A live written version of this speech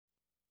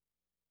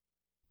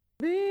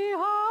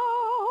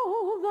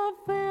Behold, the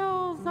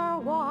fields are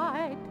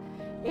white,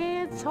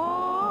 it's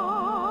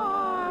harvest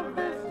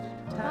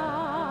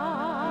time.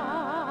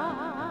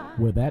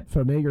 With that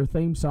familiar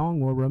theme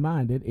song, we're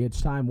reminded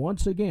it's time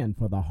once again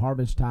for the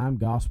Harvest Time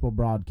Gospel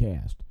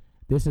Broadcast.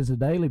 This is a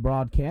daily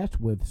broadcast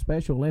with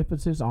special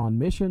emphasis on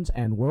missions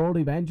and world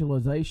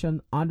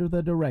evangelization under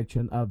the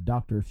direction of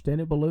Dr.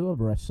 Stennett Ballou of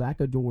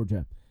Resaca,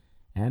 Georgia.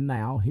 And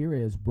now, here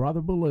is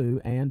Brother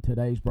Ballou and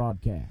today's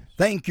broadcast.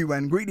 Thank you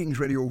and greetings,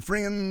 radio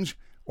friends.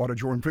 What a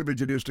joy and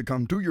privilege it is to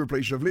come to your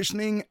place of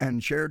listening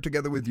and share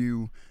together with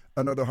you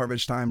another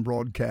Harvest Time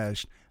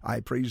broadcast.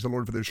 I praise the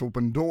Lord for this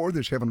open door,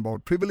 this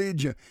heaven-brought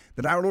privilege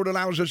that our Lord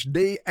allows us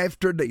day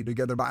after day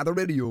together by the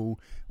radio,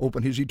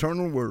 open His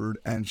eternal Word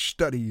and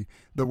study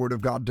the Word of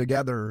God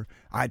together.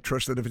 I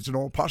trust that if it's at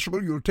all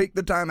possible, you'll take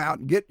the time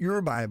out, get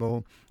your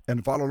Bible,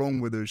 and follow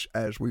along with us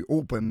as we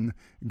open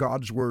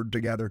God's Word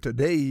together.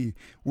 Today,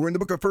 we're in the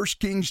book of 1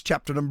 Kings,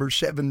 chapter number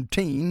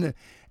 17,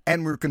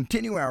 and we'll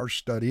continue our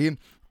study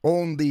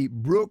on the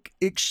brook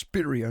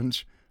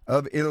experience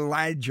of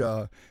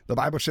Elijah. The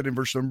Bible said in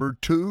verse number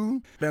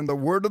 2, "And the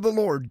word of the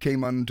Lord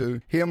came unto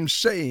him,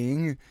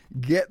 saying,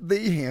 Get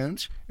thee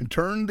hence, and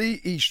turn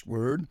thee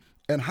eastward,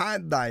 and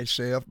hide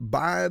thyself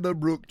by the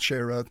brook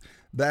Cherith,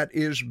 that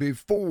is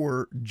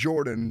before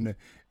Jordan.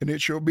 And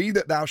it shall be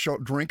that thou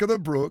shalt drink of the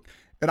brook,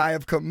 and I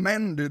have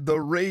commanded the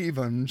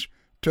ravens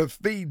to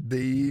feed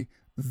thee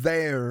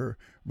there."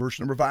 Verse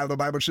number 5, the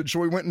Bible said,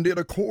 "So he went and did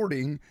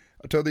according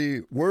to the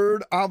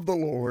word of the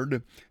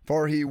Lord,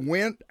 for he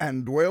went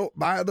and dwelt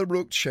by the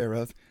brook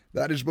Cherith,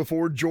 that is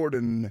before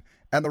Jordan.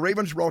 And the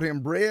ravens brought him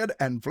bread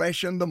and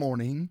flesh in the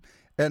morning,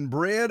 and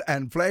bread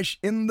and flesh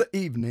in the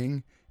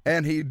evening,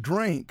 and he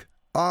drank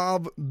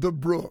of the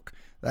brook."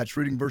 That's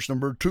reading verse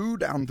number 2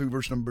 down through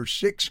verse number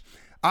 6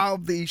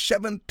 of the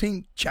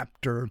 17th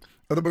chapter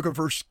of the book of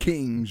 1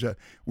 Kings.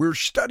 We're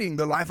studying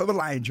the life of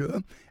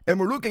Elijah, and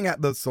we're looking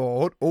at the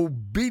thought,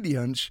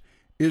 obedience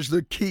is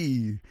the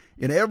key.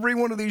 In every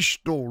one of these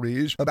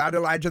stories about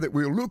Elijah that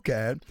we'll look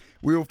at,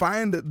 we'll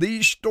find that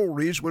these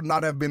stories would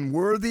not have been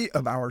worthy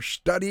of our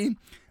study,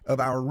 of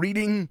our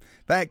reading. In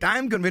fact,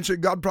 I'm convinced that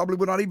God probably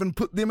would not even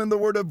put them in the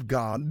Word of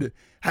God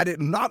had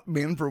it not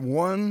been for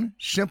one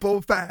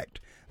simple fact.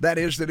 That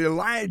is that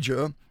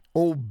Elijah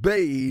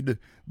obeyed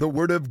the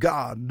Word of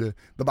God.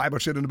 The Bible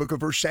said in the book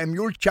of 1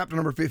 Samuel, chapter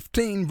number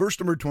 15, verse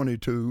number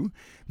 22,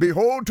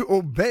 "Behold, to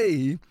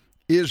obey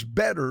is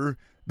better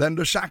than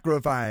to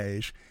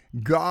sacrifice."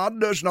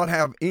 God does not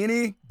have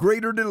any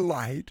greater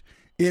delight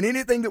in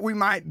anything that we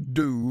might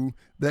do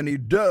than He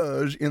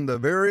does in the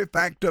very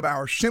fact of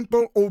our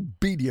simple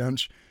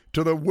obedience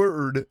to the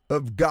Word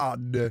of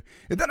God.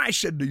 And then I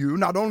said to you,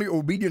 not only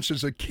obedience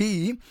is a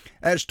key,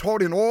 as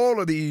taught in all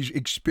of these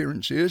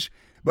experiences,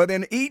 but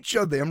then each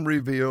of them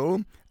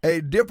reveal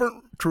a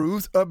different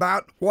truth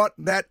about what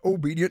that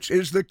obedience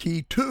is the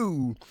key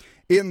to.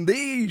 In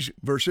these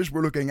verses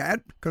we're looking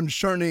at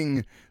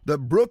concerning the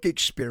brook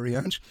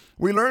experience,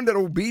 we learn that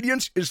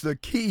obedience is the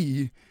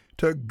key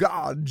to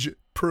God's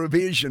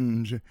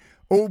provisions.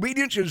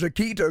 Obedience is the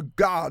key to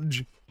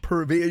God's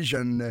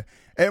provision.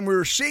 And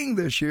we're seeing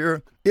this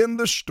here in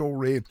the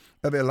story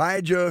of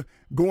Elijah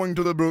going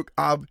to the brook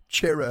of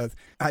Cherith.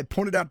 I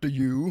pointed out to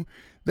you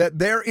that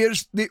there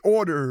is the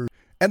order,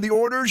 and the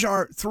orders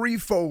are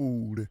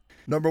threefold.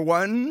 Number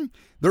one,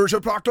 there's a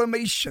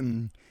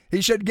proclamation.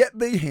 He said, "Get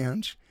thee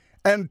hence,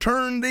 and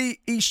turn thee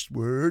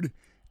eastward,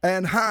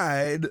 and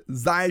hide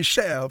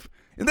thyself."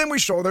 And then we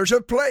saw there's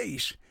a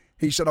place.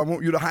 He said, "I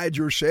want you to hide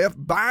yourself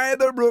by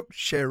the brook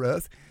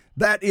Cherith,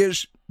 that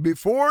is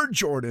before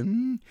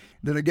Jordan."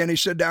 Then again he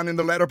said down in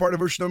the latter part of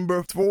verse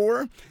number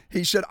 4,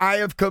 he said, "I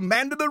have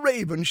commanded the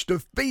ravens to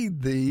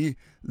feed thee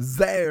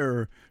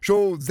there."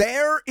 So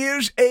there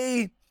is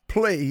a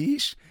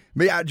place,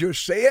 may I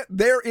just say it,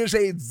 there is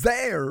a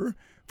there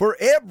for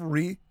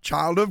every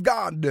child of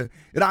God.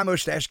 And I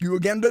must ask you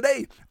again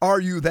today, are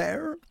you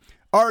there?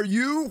 Are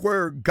you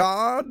where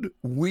God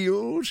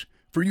wills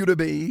for you to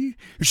be?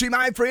 You see,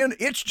 my friend,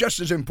 it's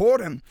just as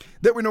important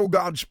that we know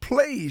God's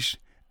place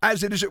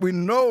as it is that we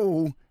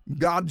know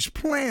God's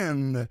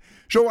plan.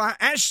 So I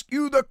ask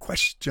you the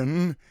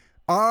question,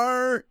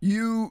 are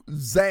you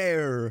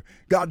there?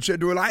 God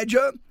said to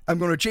Elijah, "I'm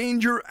going to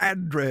change your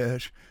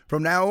address.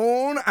 From now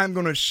on, I'm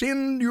going to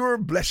send your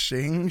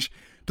blessings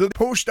to the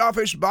post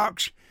office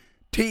box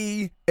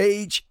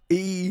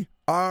THERE.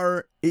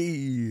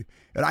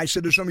 And I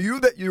said to some of you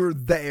that you're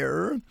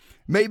there,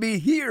 maybe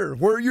here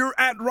where you're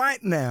at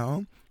right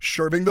now,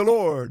 serving the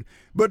Lord.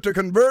 But to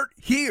convert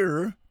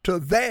here to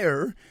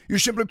there, you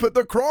simply put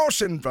the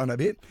cross in front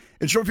of it.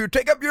 And so if you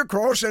take up your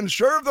cross and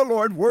serve the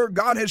Lord where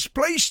God has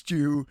placed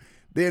you,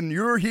 then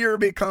your here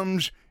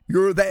becomes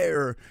your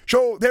there.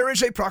 So there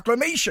is a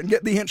proclamation.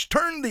 "Get thee hence,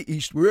 turn thee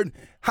eastward,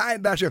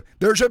 hide thyself."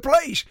 There's a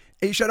place.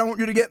 He said, "I want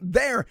you to get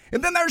there."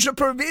 And then there's a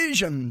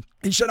provision.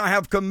 He said, "I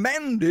have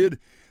commanded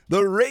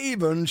the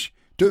ravens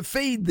to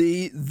feed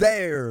thee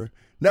there."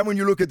 Now, when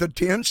you look at the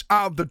tense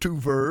of the two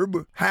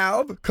verbs,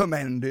 have,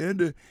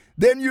 commanded,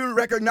 then you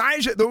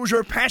recognize that those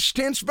are past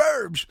tense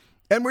verbs.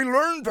 And we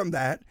learned from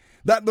that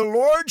the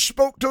Lord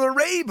spoke to the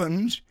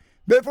ravens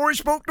before he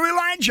spoke to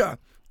Elijah.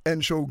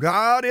 And so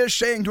God is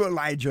saying to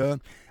Elijah,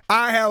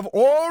 I have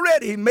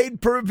already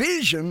made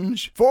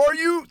provisions for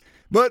you,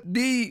 but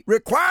the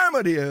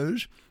requirement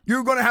is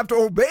you're going to have to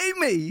obey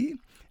me.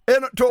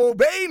 And to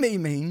obey me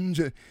means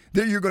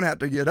that you're going to have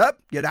to get up,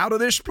 get out of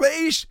this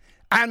place,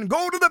 and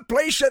go to the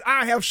place that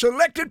I have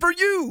selected for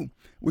you,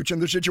 which in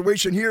the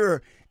situation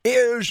here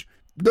is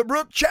the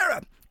brook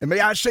Cherith. And may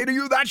I say to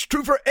you, that's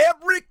true for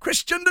every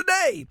Christian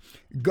today.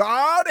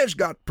 God has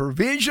got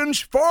provisions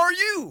for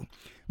you,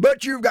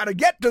 but you've got to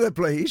get to the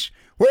place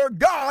where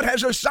God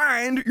has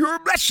assigned your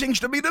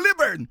blessings to be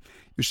delivered.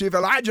 You see, if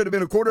Elijah had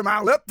been a quarter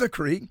mile up the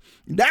creek,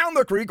 down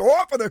the creek,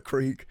 off of the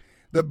creek,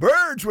 the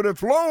birds would have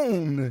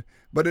flown,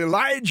 but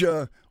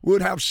Elijah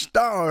would have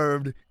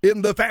starved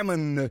in the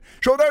famine.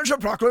 So there's a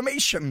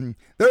proclamation.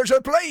 There's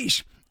a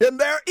place, and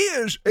there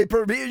is a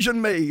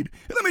provision made.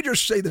 And let me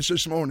just say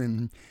this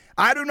morning.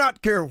 I do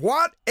not care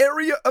what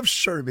area of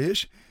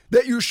service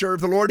that you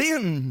serve the Lord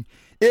in.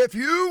 If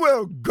you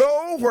will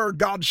go where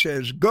God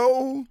says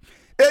go,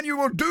 and you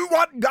will do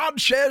what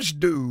God says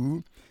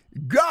do,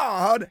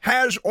 God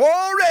has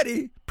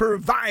already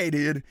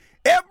provided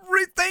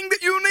everything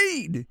that you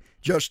need.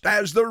 Just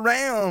as the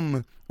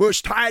ram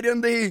was tied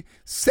in the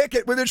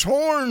thicket with its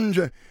horns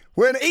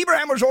when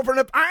Abraham was offering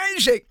up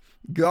Isaac,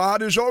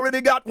 God has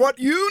already got what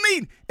you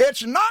need.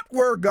 It's not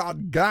where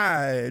God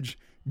guides,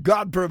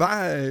 God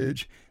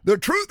provides. The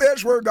truth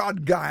is, where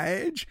God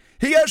guides,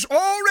 he has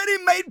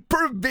already made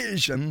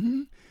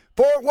provision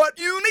for what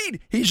you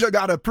need. He's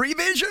got a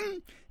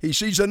prevision. He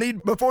sees the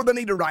need before the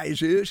need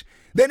arises.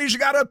 Then he's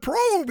got a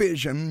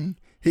provision.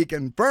 He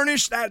can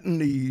furnish that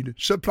need,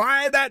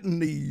 supply that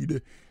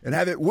need, and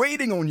have it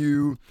waiting on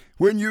you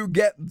when you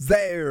get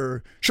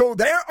there. So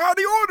there are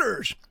the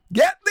orders.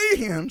 Get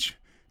thee hence,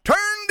 turn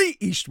thee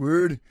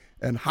eastward,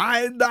 and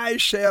hide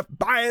thyself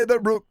by the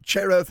brook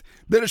Cherith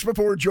that is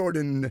before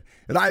Jordan.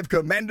 And I've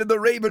commanded the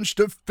ravens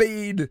to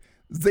feed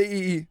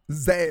thee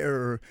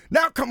there.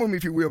 Now come with me,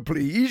 if you will,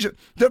 please,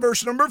 to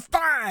verse number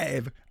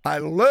 5. I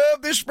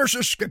love this verse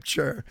of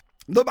Scripture.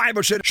 The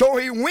Bible said, so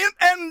he went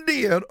and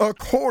did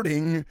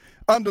according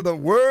unto the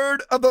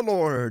word of the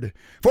Lord.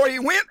 For he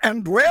went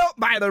and dwelt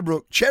by the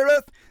brook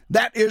Cherith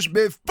that is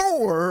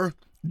before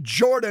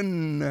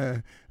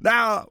Jordan.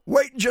 Now,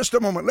 wait just a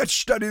moment. Let's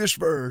study this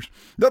verse.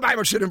 The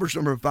Bible said in verse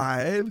number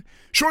 5,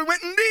 so he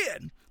went and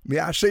did. May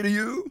I say to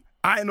you,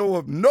 I know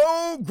of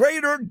no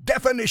greater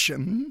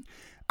definition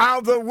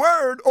of the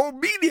word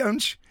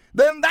obedience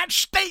than that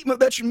statement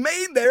that's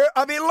made there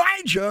of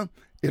Elijah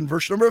in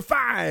verse number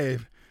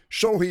 5.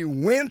 So he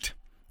went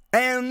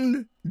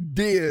and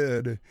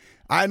did.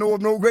 I know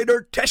of no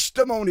greater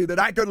testimony that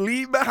I could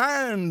leave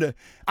behind.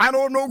 I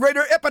know of no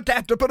greater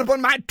epitaph to put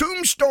upon my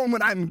tombstone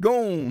when I'm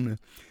gone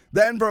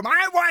than for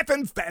my wife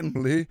and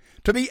family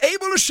to be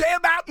able to say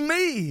about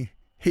me,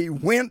 he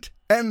went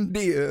and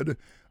did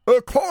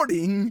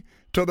according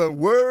to the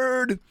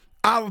word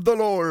of the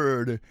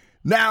Lord.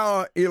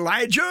 Now,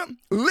 Elijah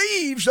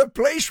leaves the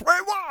place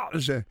where he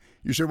was.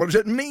 You say, what does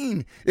it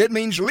mean? It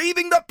means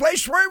leaving the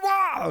place where he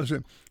was.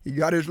 He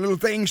got his little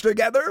things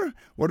together,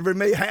 whatever he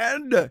may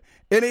had,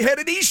 and he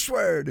headed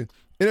eastward.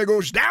 And he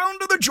goes down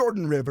to the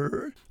Jordan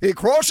River. He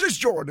crosses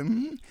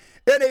Jordan,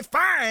 and he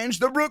finds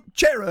the brook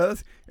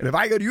Cherith. And if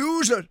I could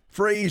use a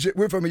phrase that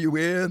we're familiar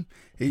with,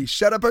 he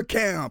set up a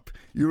camp.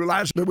 You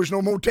realize there was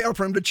no motel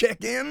for him to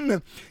check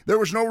in. There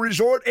was no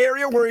resort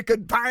area where he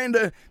could find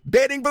a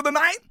bedding for the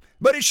night.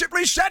 But he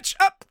simply sets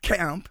up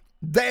camp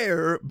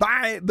there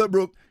by the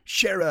brook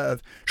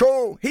Cherith.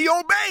 So he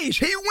obeys.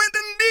 He went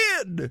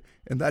and did.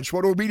 And that's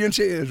what obedience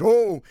is.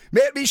 Oh,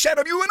 may it be said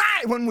of you and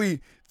I when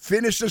we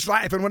finish this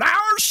life and when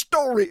our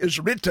story is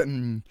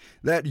written,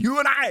 that you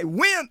and I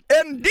went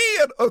and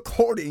did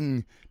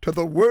according to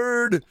the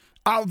word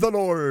of the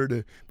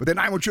Lord. But then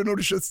I want you to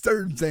notice a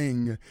third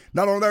thing.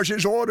 Not only there's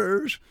his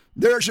orders,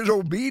 there's his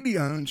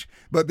obedience,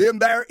 but then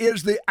there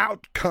is the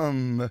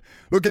outcome.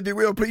 Look, if you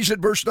will, please, at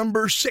verse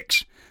number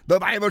 6. The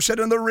Bible said,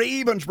 and the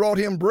ravens brought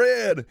him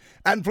bread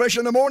and flesh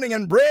in the morning,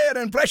 and bread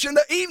and flesh in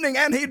the evening,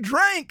 and he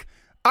drank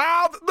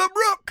of the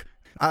brook.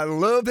 I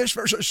love this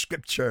verse of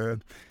Scripture.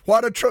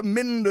 What a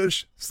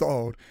tremendous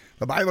thought.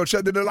 The Bible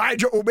said that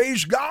Elijah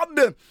obeys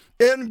God,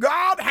 and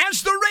God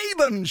has the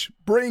ravens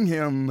bring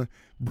him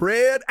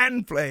bread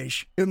and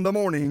flesh in the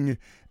morning,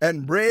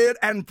 and bread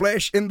and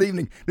flesh in the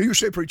evening. Now you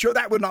say, preacher,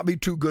 that would not be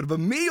too good of a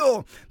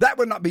meal. That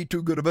would not be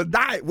too good of a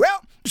diet.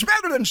 Well, it's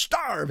better than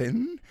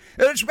starving,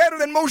 and it's better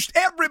than most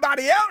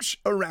everybody else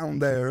around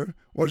there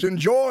was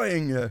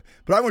enjoying.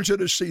 But I want you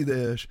to see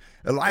this.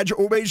 Elijah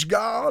obeys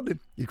God.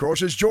 He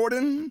crosses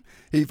Jordan.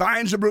 He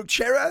finds the brook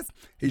Cherith.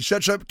 He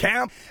sets up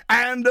camp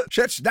and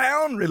sits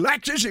down,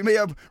 relaxes. He may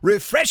have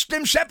refreshed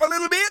himself a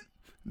little bit,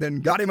 then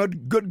got him a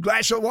good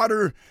glass of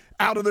water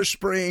out of the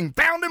spring,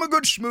 found him a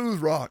good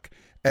smooth rock,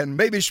 and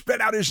maybe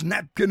spread out his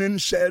napkin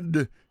and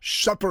said,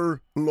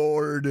 Supper,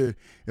 Lord.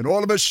 And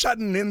all of a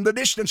sudden, in the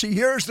distance, he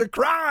hears the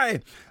cry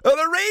of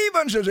the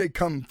ravens as they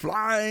come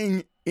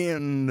flying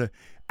in,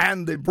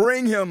 and they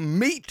bring him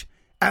meat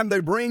and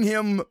they bring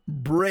him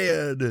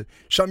bread.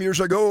 Some years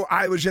ago,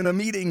 I was in a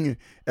meeting,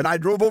 and I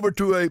drove over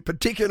to a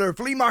particular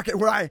flea market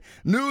where I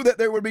knew that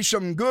there would be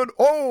some good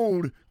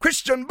old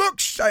Christian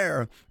books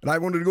there, and I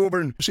wanted to go over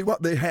and see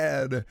what they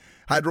had.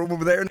 I drove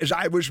over there, and as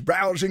I was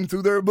browsing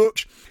through their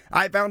books,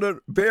 I found a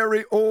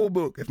very old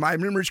book. If my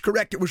memory is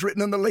correct, it was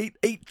written in the late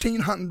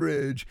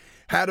 1800s.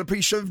 Had a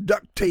piece of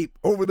duct tape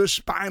over the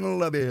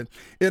spinal of it.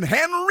 And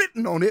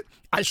handwritten on it,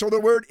 I saw the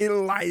word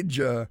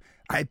Elijah.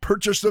 I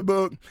purchased the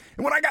book,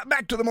 and when I got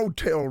back to the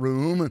motel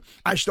room,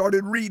 I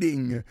started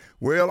reading.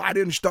 Well, I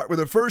didn't start with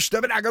the first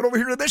of it. I got over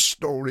here to this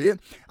story.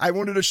 I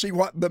wanted to see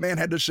what the man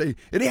had to say,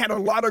 and he had a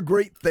lot of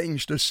great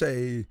things to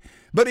say.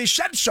 But he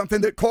said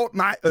something that caught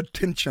my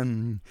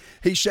attention.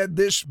 He said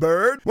this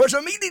bird was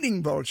a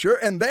meat-eating vulture,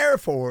 and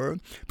therefore,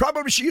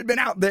 probably she had been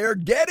out there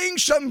getting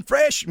some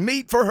fresh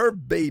meat for her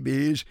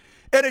babies,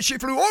 and as she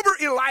flew over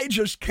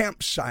Elijah's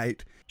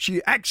campsite,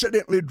 she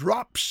accidentally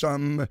dropped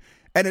some,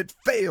 and it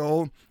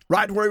fell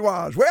right where he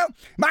was. Well,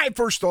 my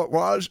first thought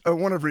was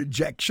one of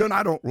rejection.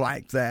 I don't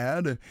like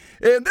that. And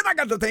then I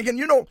got to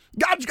thinking,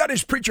 God's got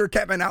his preacher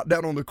camping out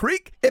down on the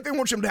creek. If he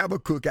wants him to have a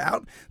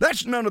cookout,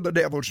 that's none of the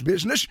devil's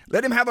business.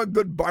 Let him have a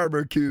good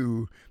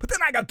barbecue. But then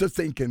I got to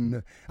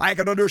thinking, I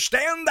could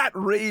understand that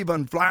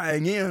raven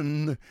flying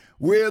in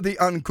with the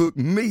uncooked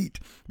meat.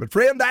 But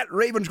friend, that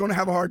raven's going to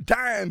have a hard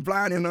time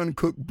flying in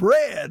uncooked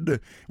bread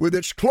with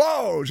its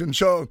claws. And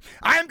so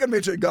I'm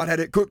convinced that God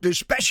had it cooked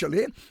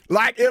especially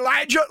like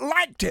Elijah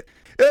liked it.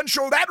 And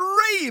so that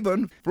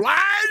raven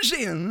flies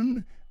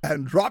in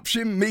and drops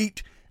him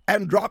meat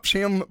and drops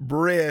him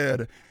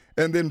bread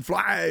and then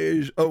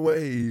flies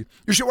away.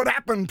 You see what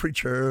happened,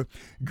 preacher?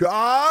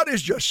 God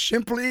is just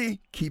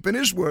simply keeping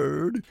his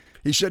word.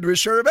 He said to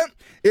his servant,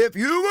 if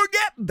you will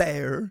get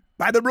there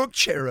by the brook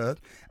Cherith,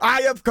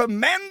 I have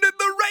commanded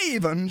the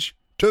ravens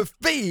to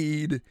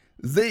feed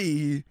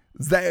thee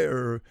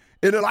there.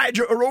 And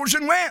Elijah arose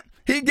and went.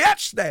 He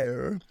gets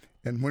there.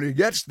 And when he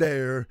gets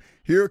there,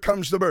 here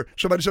comes the bird.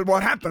 Somebody said,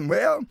 what happened?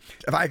 Well,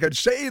 if I could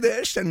say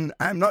this, and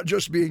I'm not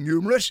just being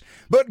humorous,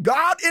 but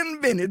God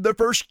invented the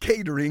first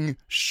catering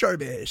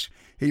service.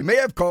 He may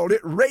have called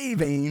it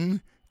raving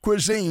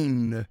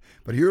cuisine.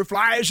 But here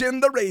flies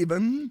in the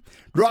raven,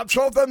 drops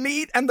off the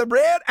meat and the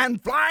bread,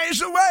 and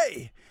flies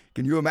away.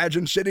 Can you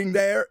imagine sitting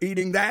there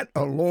eating that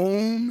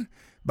alone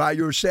by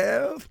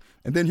yourself?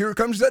 And then here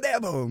comes the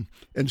devil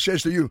and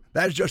says to you,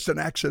 that's just an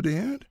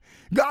accident.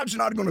 God's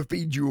not going to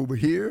feed you over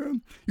here.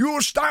 You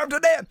will starve to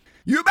death.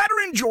 You better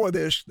enjoy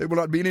this. There will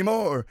not be any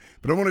more.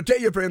 But I want to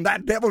tell you, friend,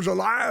 that devil's a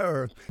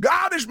liar.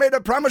 God has made a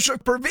promise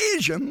of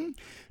provision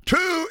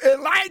to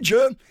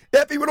Elijah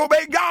if he would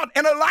obey God.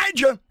 And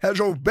Elijah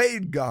has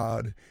obeyed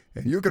God.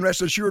 And you can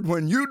rest assured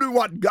when you do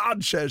what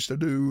God says to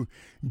do,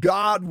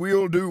 God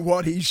will do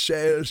what he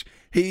says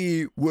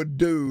he would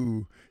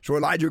do. So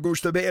Elijah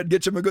goes to bed,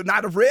 gets him a good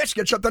night of rest,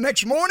 gets up the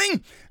next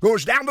morning,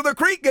 goes down to the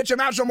creek, gets him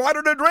out some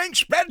water to drink,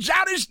 spreads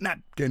out his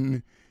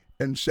napkin,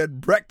 and said,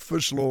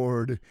 breakfast,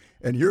 Lord.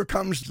 And here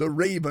comes the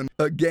raven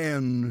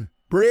again.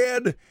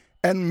 Bread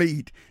and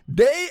meat.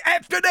 Day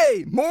after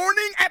day,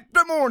 morning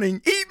after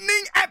morning,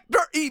 evening after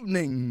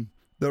evening,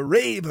 the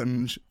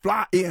ravens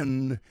fly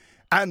in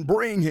and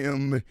bring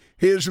him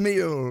his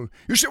meal.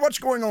 You see what's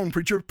going on,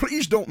 preacher?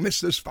 Please don't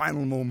miss this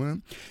final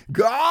moment.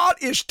 God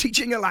is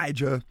teaching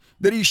Elijah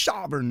that he's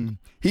sovereign.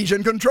 He's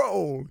in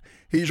control.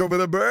 He's over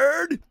the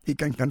bird. He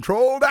can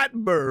control that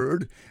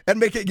bird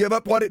and make it give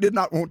up what it did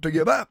not want to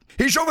give up.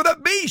 He's over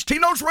the beast. He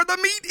knows where the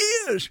meat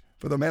is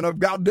for the man of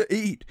God to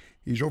eat.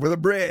 He's over the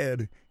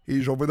bread.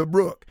 He's over the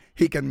brook.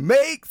 He can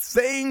make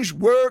things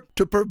work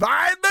to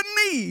provide the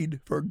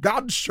need for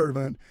God's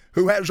servant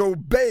who has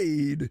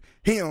obeyed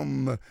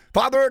him.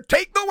 Father,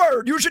 take the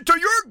word. Use it to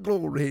your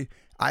glory.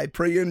 I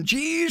pray in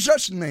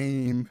Jesus'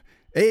 name.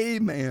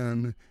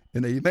 Amen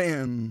and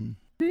amen.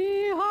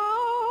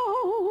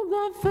 Behold,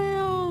 the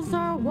fields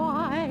are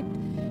white.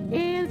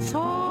 It's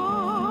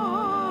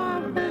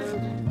harvest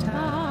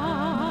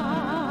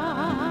time.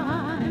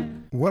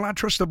 Well, I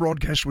trust the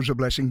broadcast was a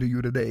blessing to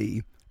you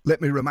today. Let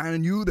me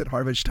remind you that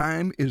Harvest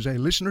Time is a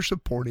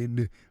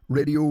listener-supported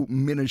radio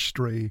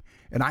ministry,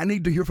 and I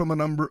need to hear from a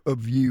number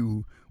of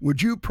you.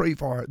 Would you pray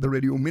for the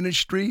radio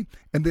ministry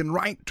and then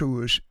write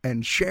to us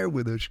and share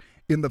with us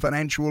in the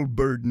financial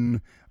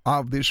burden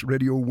of this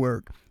radio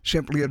work?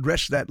 Simply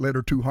address that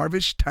letter to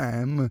Harvest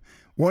Time,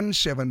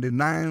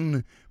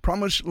 179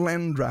 Promised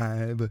Land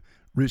Drive,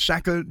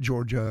 Resaca,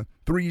 Georgia,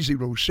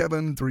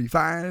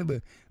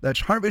 30735. That's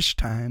Harvest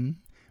Time,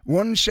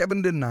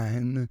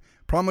 179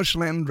 Promised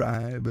Land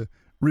Drive,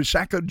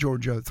 Resaca,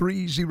 Georgia,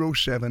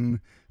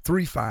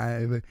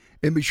 30735.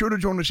 And be sure to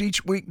join us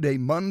each weekday,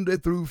 Monday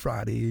through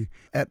Friday,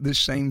 at this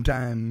same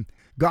time.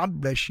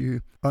 God bless you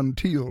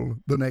until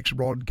the next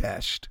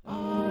broadcast.